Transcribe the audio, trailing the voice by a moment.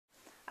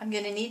I'm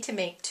going to need to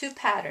make two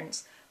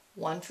patterns,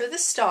 one for the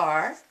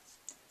star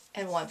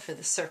and one for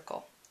the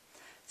circle.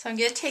 So I'm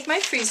going to take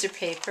my freezer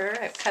paper,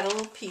 I've cut a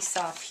little piece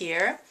off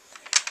here,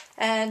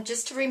 and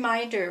just a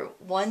reminder,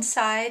 one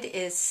side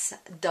is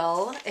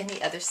dull and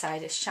the other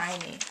side is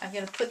shiny. I'm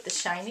going to put the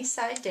shiny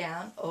side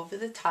down over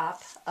the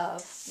top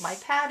of my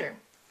pattern.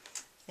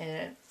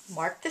 And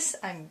mark this,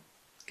 I'm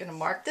going to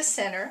mark the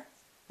center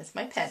with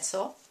my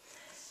pencil,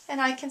 and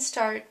I can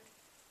start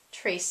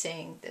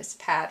tracing this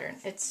pattern.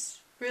 It's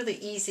really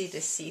easy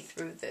to see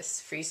through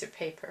this freezer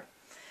paper.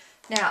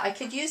 Now I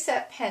could use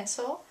that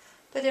pencil,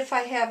 but if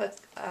I have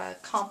a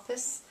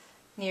compass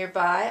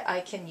nearby,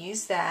 I can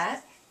use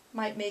that.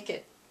 Might make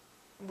it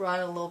run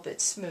a little bit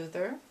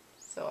smoother.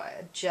 So I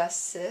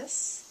adjust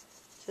this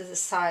to the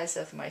size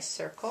of my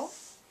circle,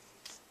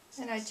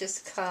 and I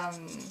just come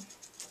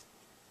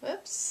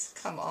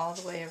all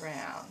the way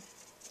around.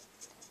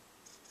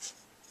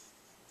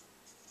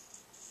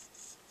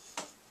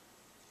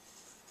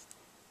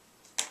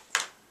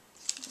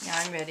 Now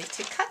I'm ready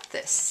to cut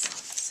this.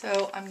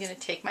 So I'm going to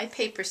take my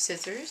paper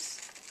scissors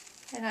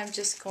and I'm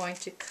just going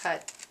to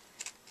cut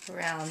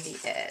around the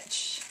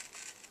edge.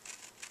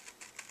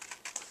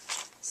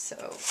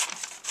 So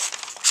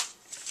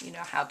you know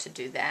how to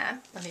do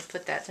that. Let me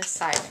put that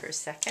aside for a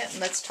second and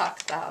let's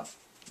talk about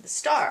the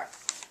star.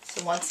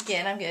 So once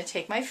again, I'm going to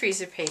take my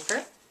freezer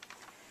paper.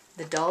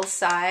 The dull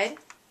side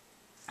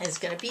is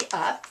going to be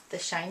up, the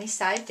shiny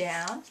side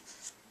down.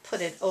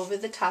 Put it over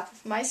the top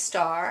of my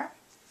star.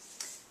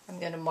 I'm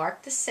going to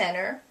mark the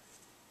center.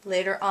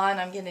 Later on,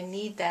 I'm going to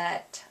need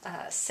that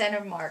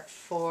center mark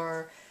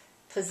for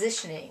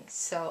positioning,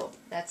 so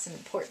that's an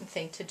important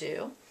thing to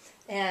do.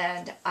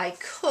 And I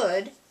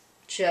could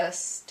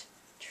just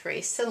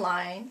trace a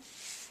line,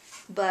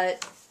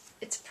 but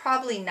it's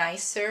probably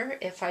nicer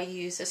if I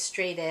use a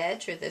straight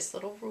edge or this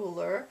little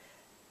ruler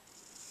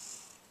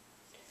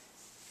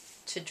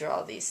to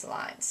draw these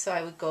lines. So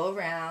I would go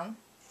around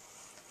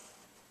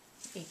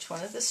each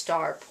one of the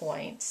star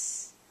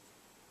points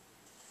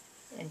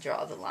and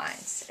draw the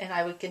lines, and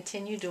I would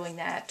continue doing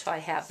that till I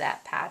have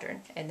that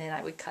pattern, and then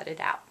I would cut it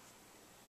out.